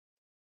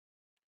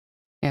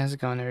How's it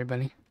going,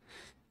 everybody?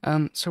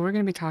 So we're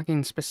going to be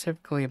talking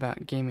specifically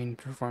about gaming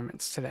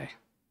performance today.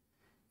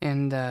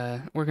 And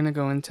we're going to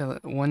go into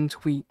one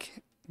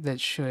tweak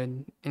that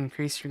should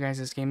increase your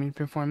guys' gaming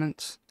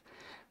performance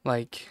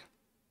like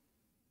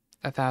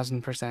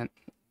 1,000%.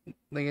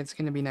 Like, it's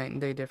going to be night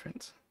and day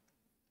difference.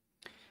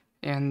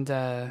 And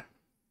we'll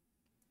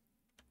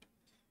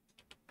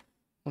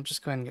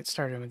just go ahead and get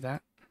started with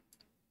that.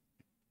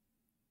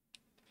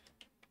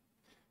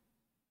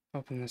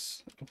 Open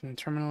the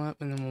terminal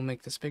up, and then we'll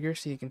make this bigger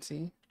so you can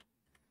see.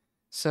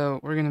 So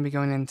we're going to be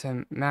going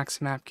into max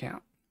map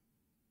count.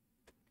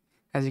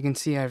 As you can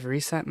see, I've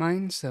reset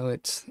mine, so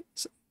it's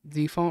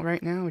default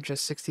right now, which is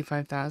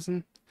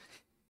 65,000.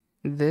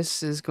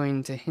 This is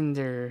going to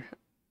hinder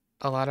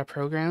a lot of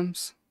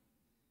programs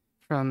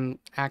from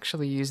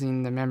actually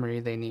using the memory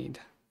they need.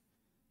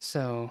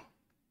 So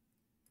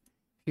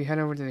if you head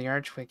over to the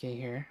Arch Wiki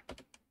here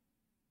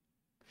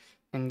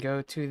and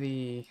go to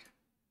the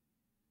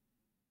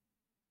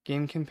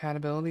game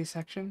compatibility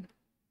section,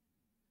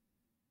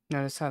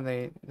 notice how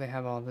they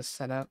have all this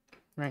set up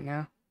right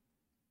now.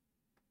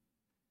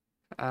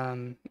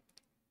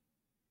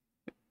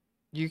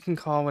 You can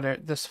call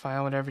this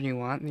file whatever you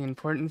want. The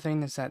important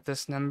thing is that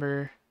this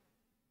number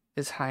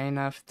is high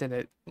enough that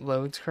it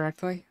loads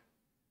correctly.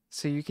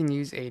 So you can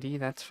use 80,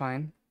 that's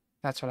fine.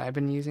 That's what I've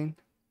been using.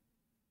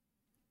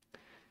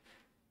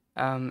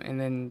 And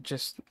then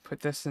just put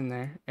this in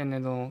there,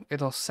 and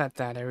it'll set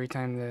that every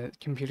time the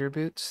computer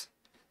boots,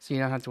 so you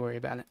don't have to worry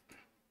about it.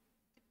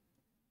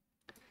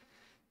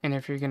 And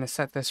if you're going to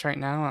set this right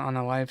now on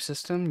a live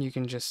system, you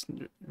can just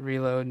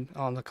reload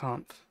all the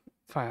comp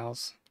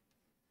files,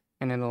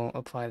 and it'll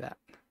apply that.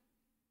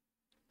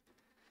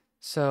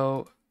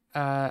 So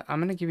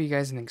I'm going to give you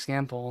guys an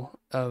example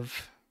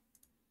of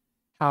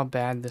how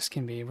bad this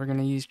can be. We're going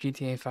to use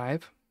GTA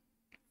 5.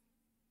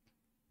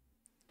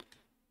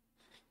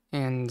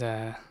 And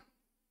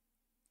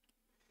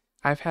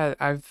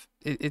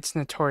it's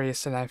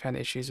notorious that I've had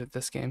issues with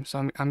this game,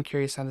 so I'm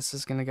curious how this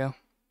is going to go.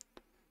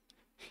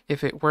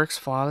 If it works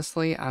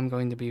flawlessly, I'm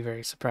going to be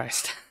very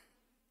surprised.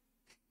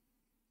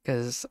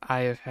 Because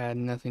I have had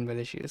nothing but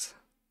issues.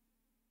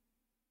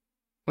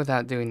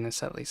 Without doing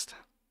this, at least.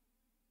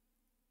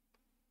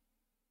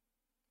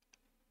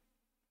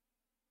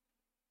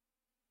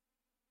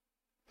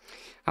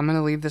 I'm going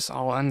to leave this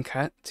all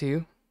uncut,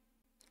 too,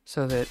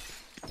 so that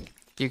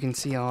you can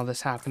see all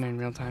this happen in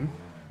real time.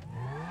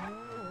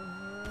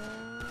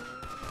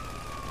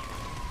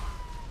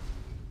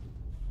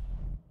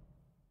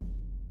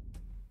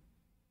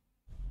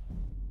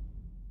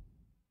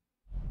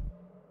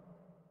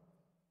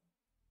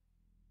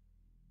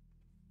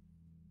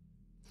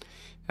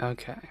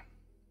 Okay.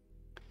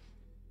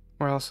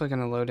 We're also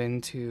going to load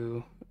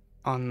into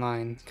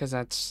online, because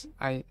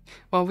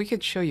well, we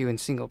could show you in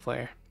single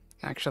player,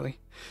 actually.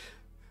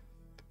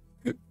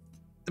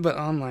 But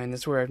online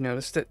is where I've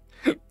noticed it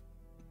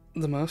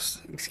the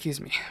most.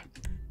 Excuse me.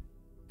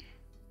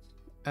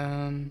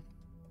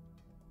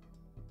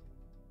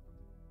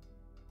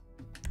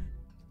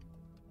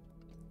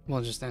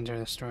 We'll just enter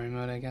the story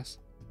mode, I guess.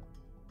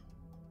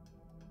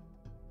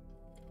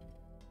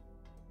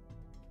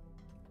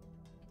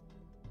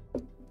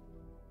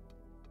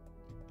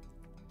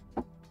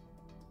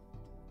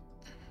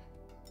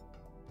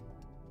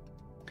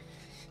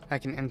 I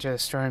can enter the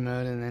story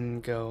mode and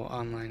then go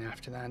online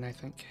after that, I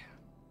think.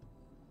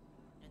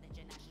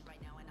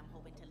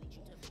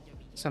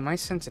 So my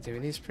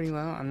sensitivity is pretty low.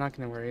 I'm not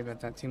going to worry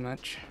about that too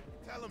much.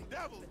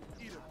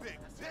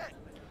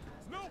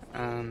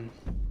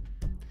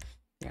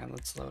 Yeah,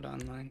 let's load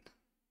online.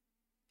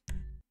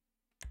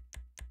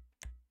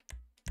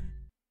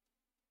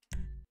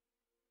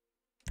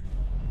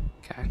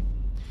 Okay.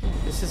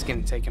 This is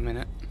going to take a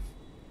minute.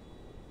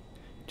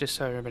 Just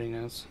so everybody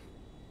knows.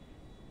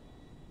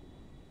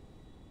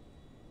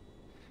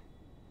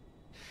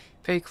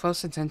 Pay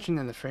close attention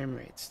to the frame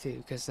rates too,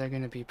 because they're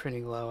going to be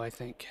pretty low, I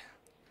think.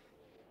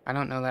 I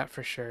don't know that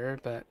for sure,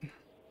 but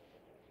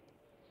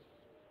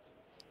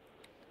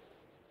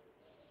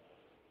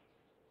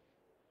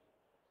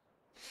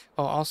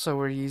oh, also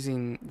we're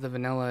using the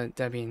vanilla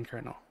Debian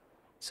kernel,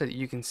 so that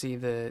you can see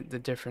the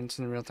difference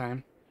in real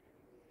time.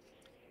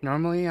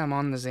 Normally I'm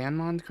on the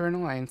Xanmond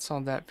kernel. I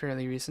installed that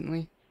fairly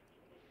recently,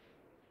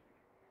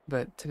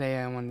 but today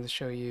I wanted to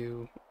show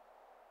you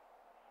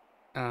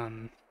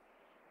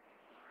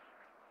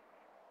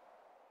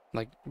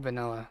like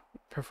vanilla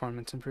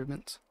performance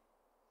improvements.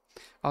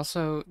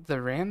 Also,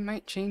 the RAM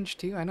might change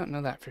too. I don't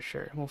know that for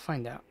sure. We'll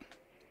find out.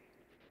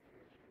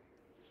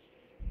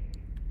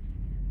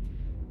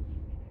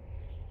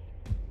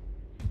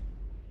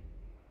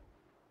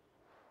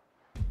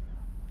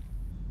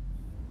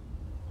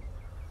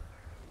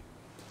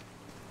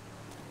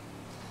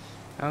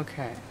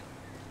 Okay.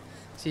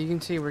 So you can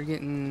see we're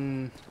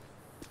getting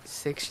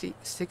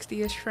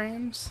 60-ish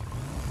frames.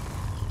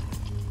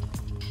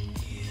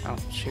 Oh,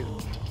 shoot.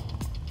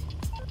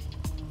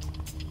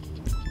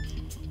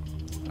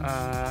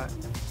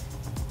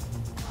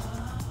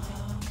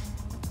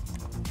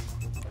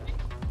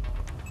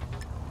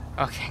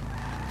 Okay.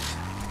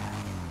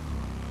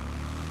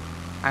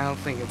 I don't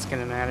think it's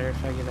gonna matter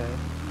if I get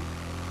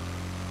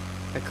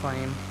a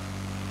claim.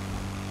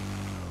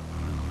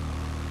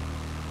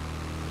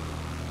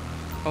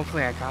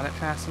 Hopefully I caught it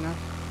fast enough.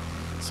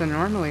 So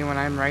normally when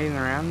I'm riding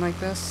around like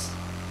this,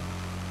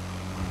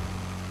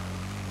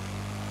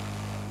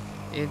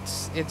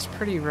 it's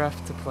pretty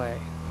rough to play.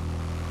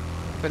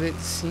 But it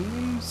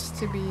seems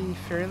to be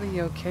fairly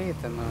okay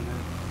at the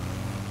moment.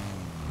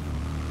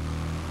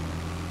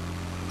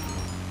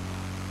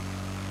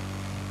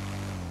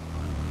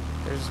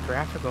 There's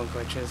graphical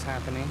glitches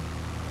happening.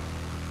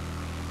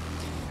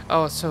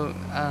 Oh, so,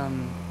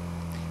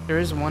 there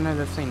is one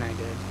other thing I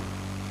did.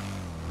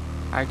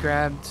 I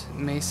grabbed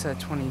Mesa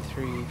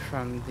 23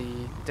 from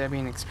the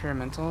Debian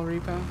experimental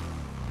repo.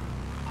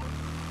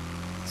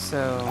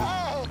 So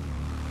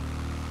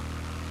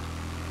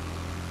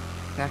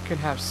that could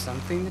have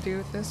something to do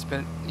with this,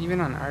 but even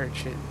on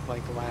Arch it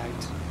like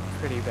lagged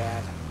pretty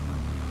bad.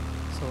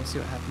 So we'll see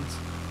what happens.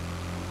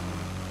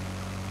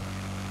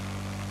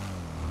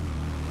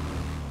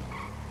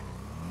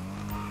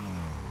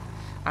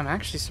 I'm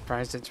actually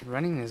surprised it's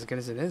running as good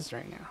as it is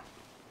right now,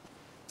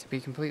 to be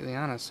completely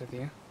honest with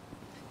you.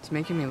 It's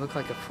making me look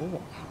like a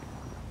fool.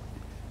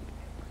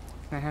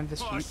 Can I have this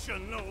Jeep?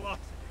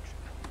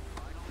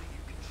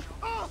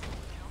 Oh,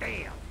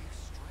 damn!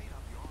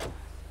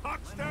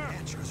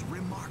 Nature's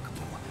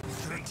remarkable.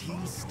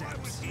 13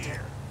 steps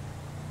here.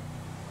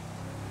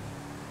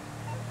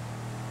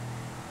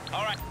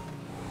 All right.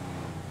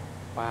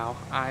 Wow,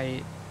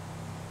 I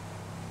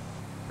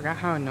forgot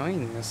how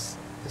annoying this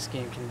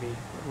game can be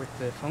with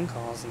the phone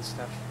calls and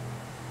stuff.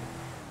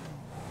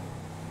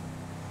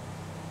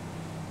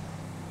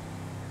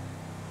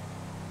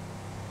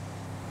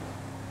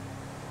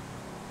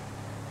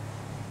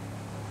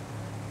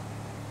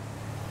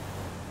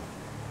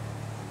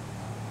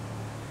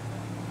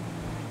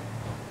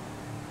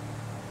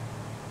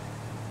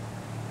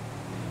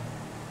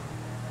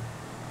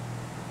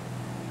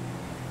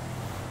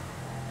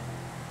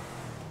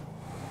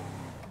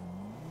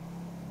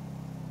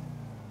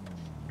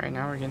 Right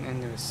now we're getting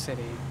into a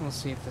city. We'll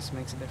see if this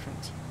makes a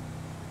difference.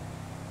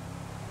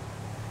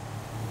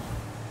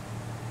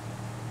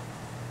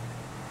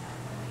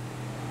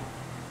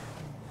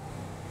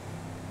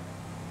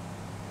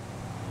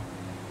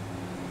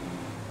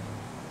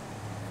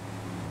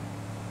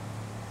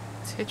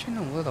 It's hitching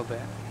a little bit.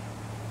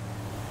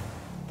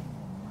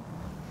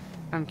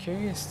 I'm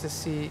curious to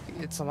see,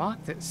 it's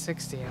locked at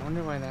 60. I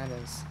wonder why that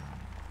is.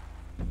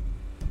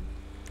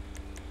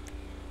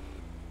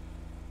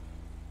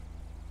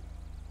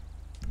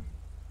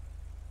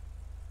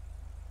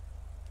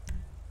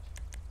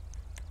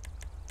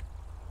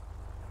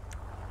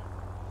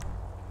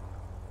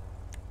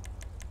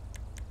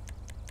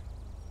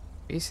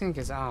 VSync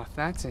is off.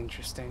 That's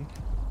interesting.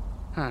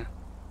 Huh.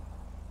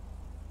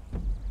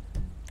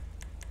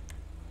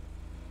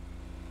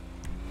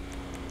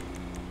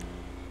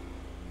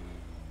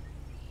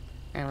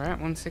 And we're at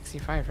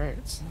 165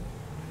 Hz.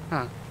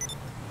 Huh.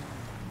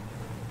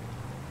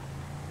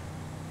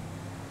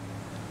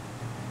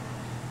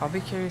 I'll be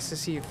curious to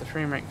see if the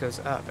frame rate goes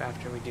up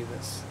after we do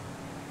this.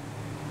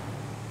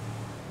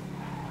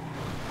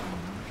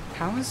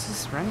 How is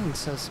this running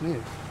so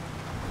smooth?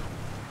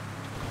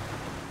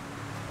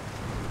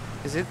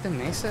 Is it the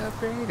Mesa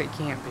upgrade? It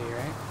can't be,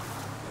 right?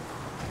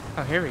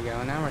 Oh, here we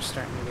go. Now we're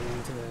starting to get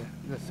into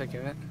the thick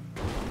of it.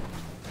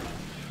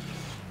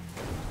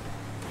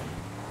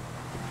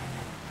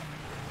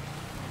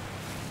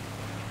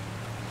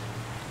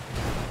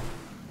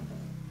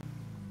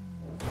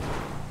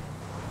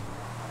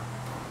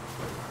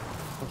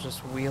 We'll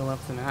just wheel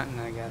up the mountain,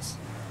 I guess.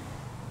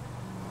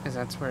 Because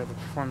that's where the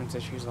performance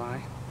issues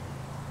lie.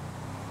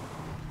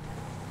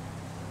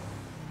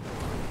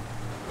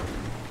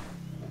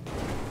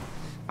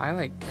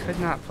 I could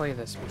not play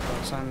this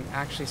before, so I'm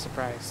actually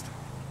surprised.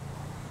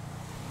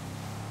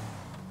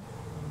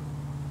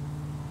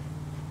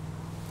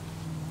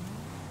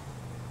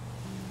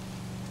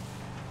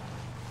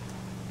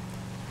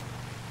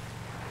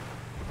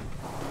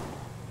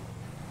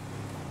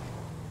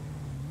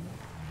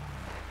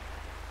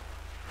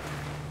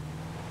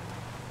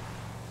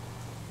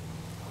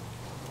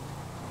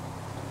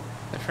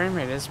 The frame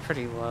rate is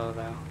pretty low,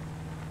 though.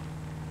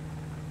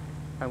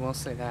 I will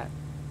say that.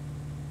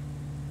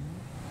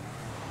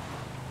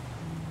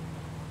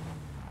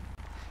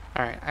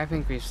 Alright, I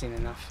think we've seen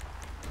enough.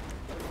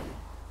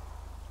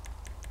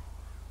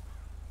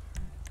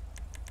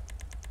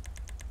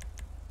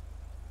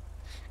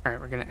 Alright,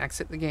 we're gonna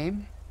exit the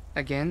game.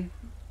 Again,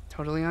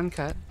 totally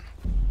uncut.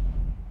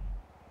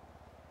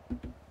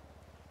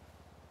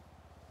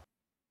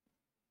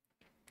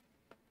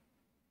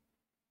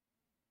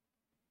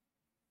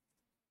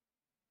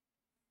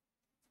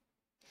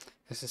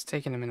 This is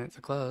taking a minute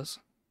to close.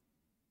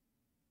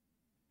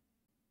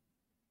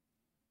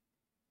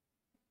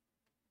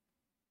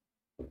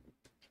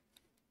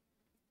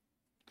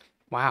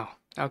 Wow.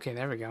 Okay,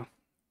 there we go.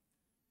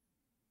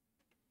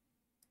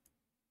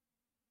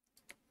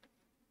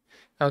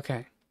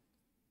 Okay.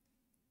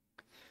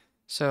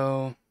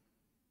 So,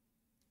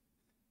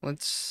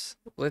 let's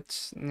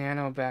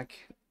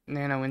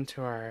nano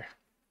into our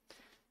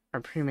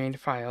pre-made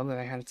file that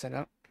I had set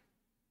up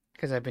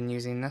because I've been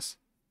using this.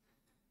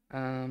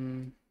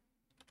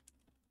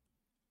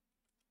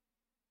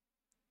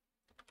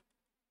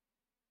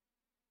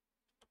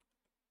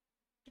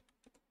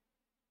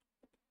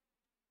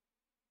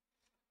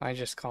 I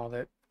just called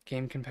it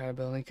game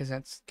compatibility because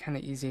that's kind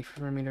of easy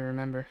for me to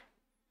remember.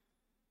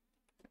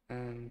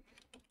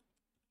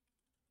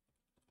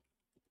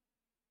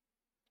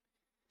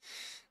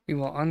 We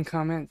will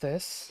uncomment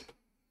this.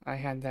 I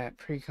had that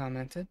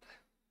pre-commented.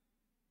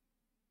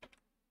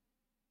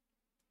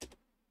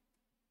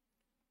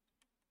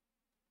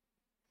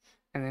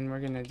 And then we're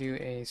going to do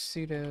a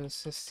sudo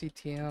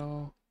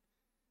sysctl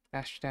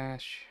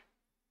 --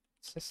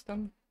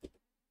 system.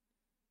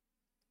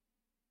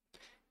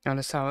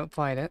 Notice how it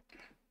applied it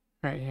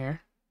right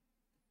here.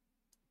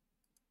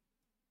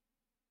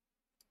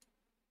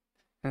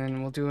 And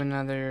then we'll do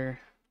another,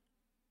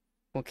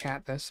 we'll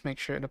cat this, make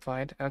sure it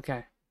applied.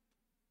 Okay.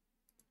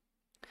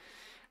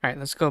 Alright,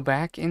 let's go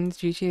back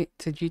into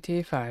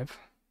GTA 5.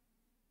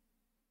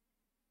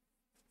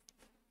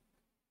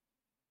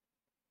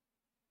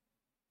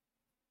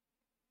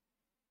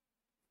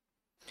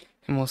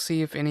 And we'll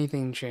see if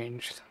anything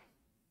changed.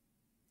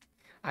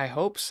 I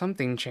hope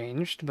something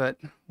changed, but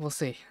we'll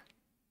see.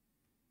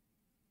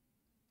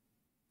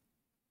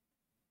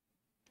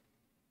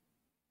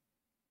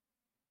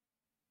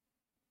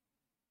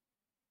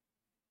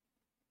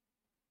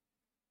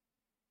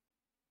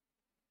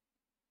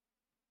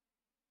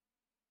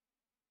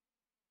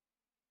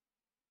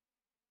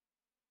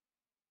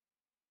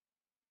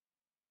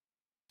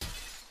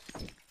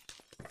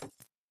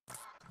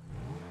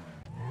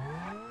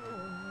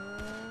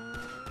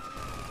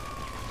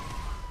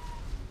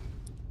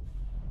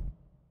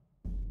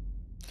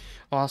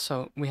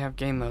 Also, we have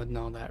game mode and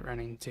all that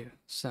running too,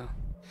 so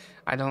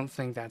I don't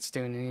think that's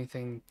doing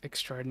anything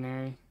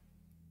extraordinary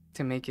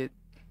to make it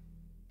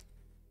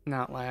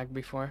not lag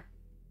before.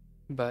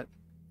 But,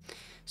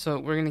 so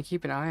we're going to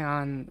keep an eye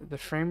on the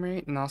frame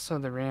rate and also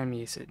the RAM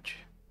usage.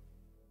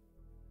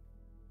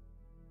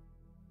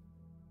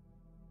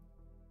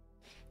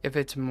 If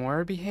it's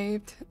more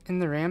behaved in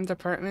the RAM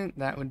department,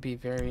 that would be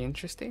very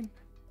interesting.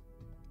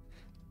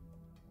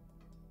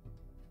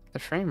 The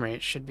frame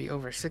rate should be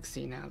over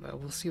 60 now, though.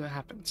 We'll see what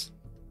happens.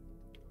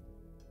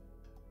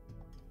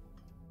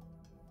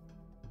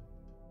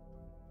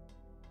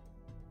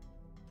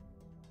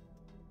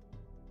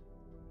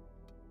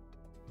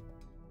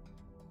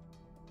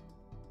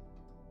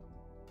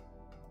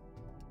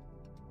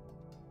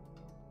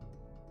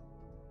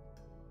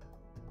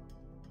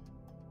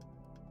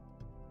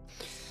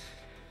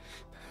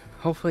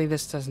 Hopefully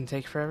this doesn't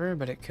take forever,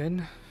 but it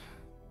could.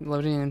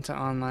 Loading into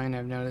online,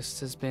 I've noticed,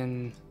 has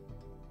been...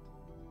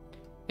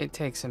 it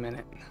takes a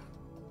minute.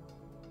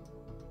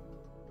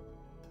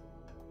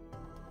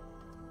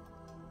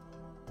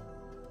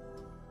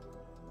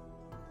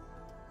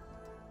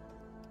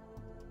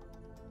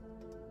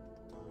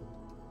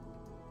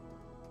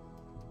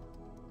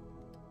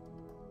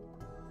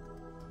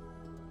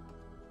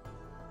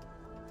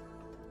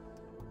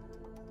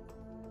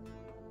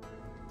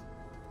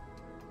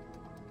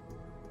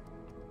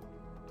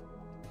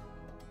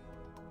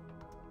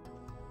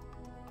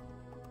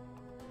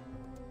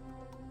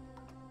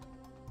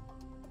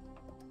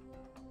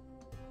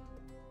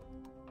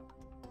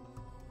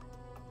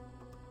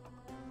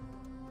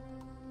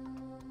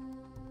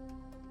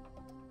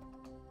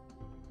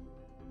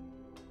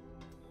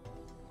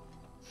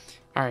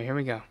 Alright, here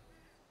we go.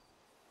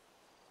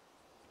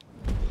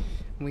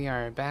 We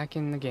are back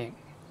in the game.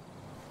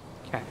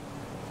 Okay.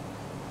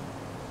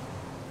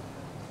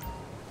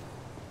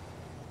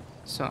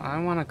 So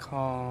I want to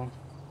call...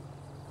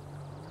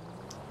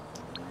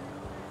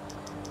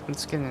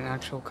 let's get an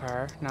actual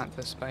car, not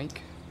this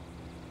bike.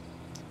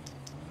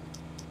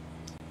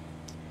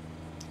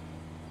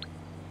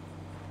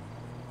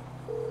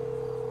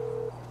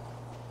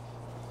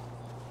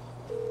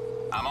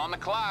 I'm on the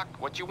clock.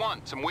 What you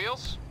want? Some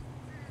wheels?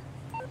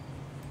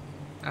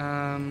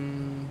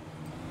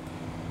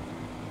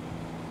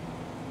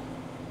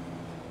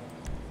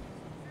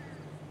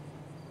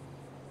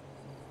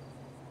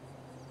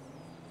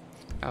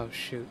 Oh,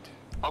 shoot.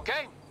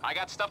 Okay, I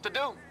got stuff to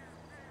do.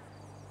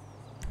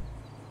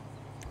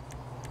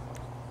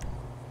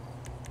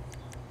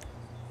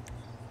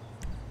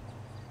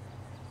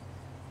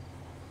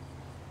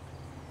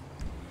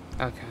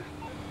 Okay.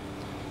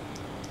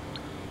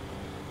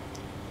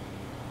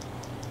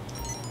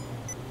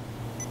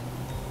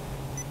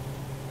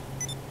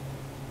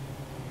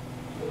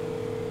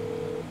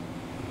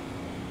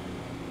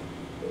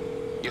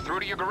 You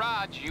through to your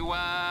garage. You,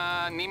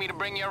 need me to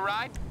bring you a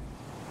ride?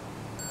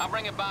 I'll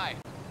bring it by.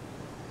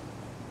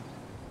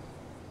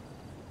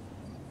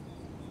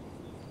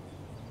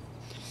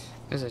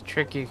 There's a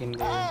trick you can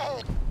do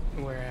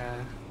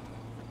where,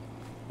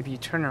 if you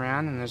turn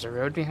around and there's a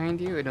road behind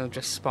you, it'll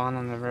just spawn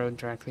on the road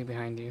directly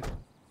behind you.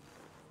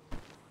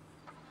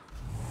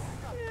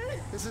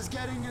 This is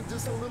getting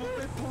just a little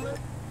bit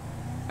political.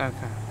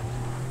 Okay.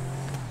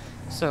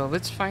 So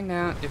let's find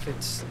out if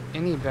it's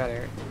any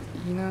better.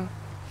 You know,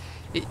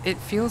 it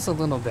feels a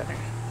little better.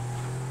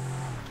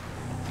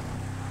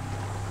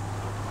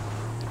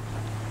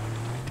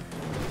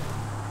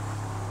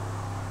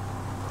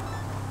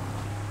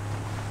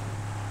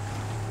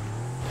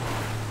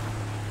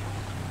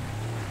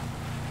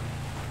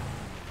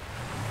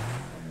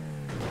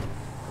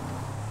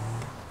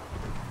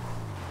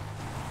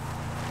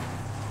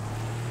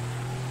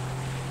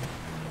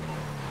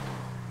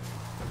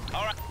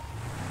 All right.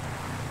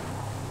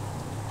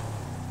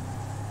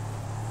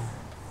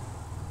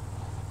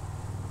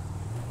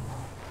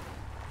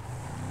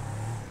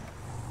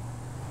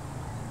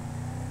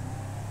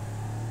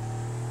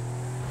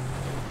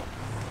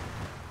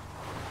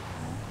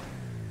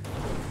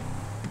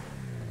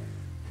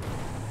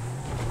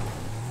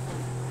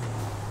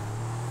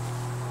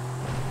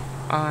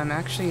 I'm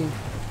actually...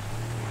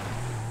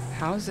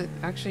 How is it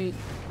actually...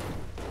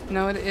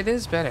 No, it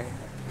is better.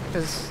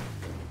 Because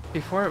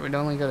before it would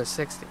only go to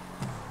 60.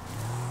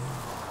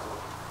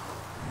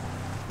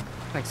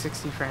 Like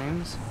 60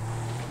 frames.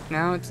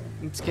 Now it's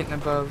getting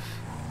above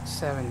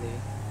 70.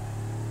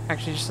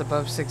 Actually just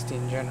above 60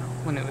 in general,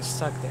 when it was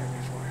stuck there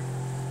before.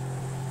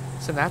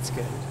 So that's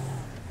good.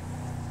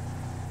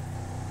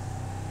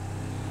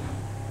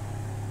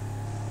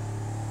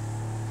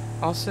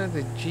 Also,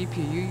 the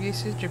GPU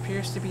usage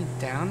appears to be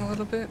down a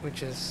little bit,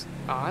 which is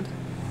odd.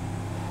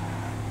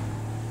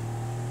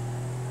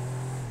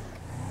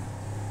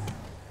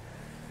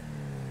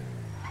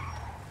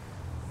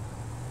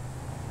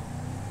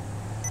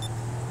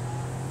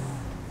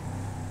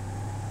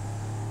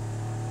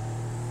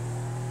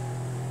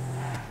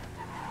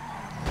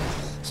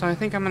 So I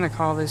think I'm gonna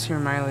call this your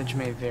mileage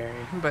may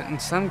vary, but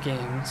in some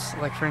games,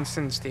 like for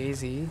instance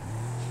DayZ,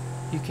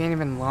 you can't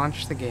even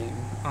launch the game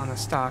on a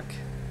stock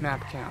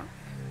map count.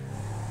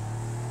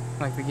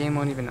 Like the game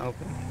won't even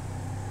open.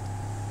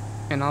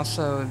 And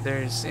also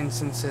there's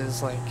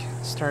instances like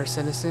Star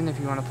Citizen, if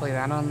you want to play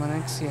that on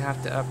Linux, you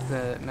have to up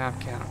the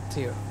map count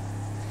too.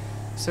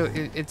 So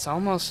it's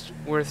almost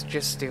worth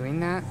just doing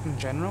that in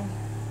general.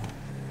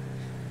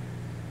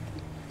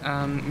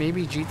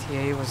 Maybe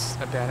GTA was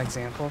a bad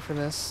example for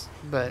this,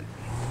 but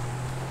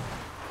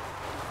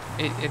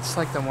it's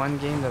like the one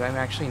game that I've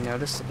actually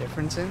noticed a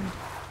difference in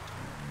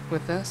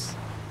with this.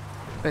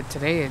 But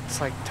today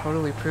it's like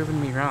totally proven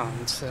me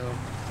wrong, so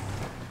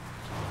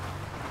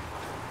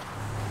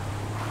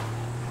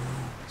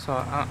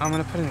I'm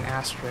gonna put an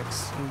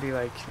asterisk and be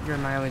like, your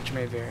mileage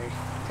may vary,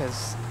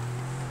 because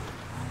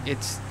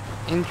it's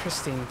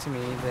interesting to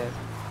me that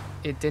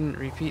it didn't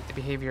repeat the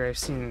behavior I've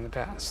seen in the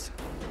past.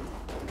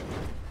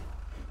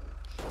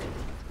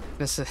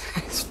 This is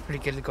it's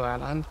pretty good to go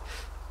out on.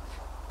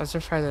 I was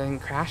surprised I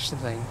didn't crash the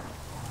thing.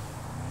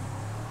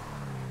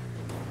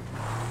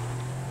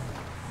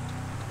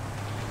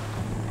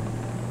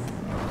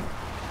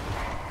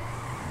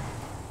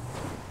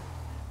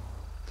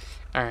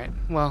 Alright,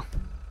 well,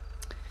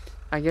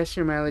 I guess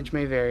your mileage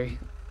may vary.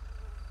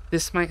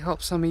 This might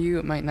help some of you,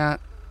 it might not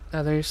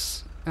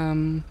others.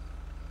 I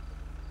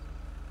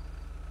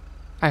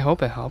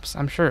hope it helps.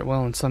 I'm sure it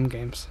will in some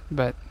games,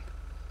 but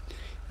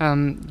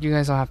you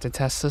guys will have to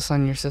test this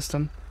on your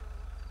system.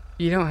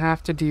 You don't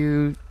have to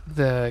do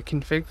the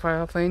config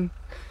file thing,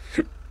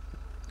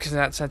 because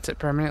that sets it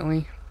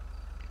permanently.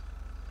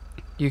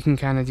 You can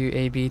kind of do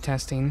A/B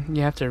testing.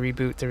 You have to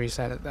reboot to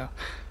reset it though.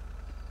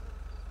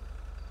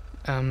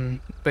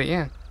 But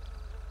yeah,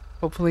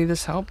 hopefully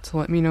this helped.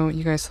 Let me know what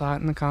you guys thought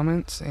in the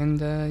comments,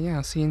 and yeah,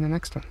 I'll see you in the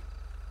next one.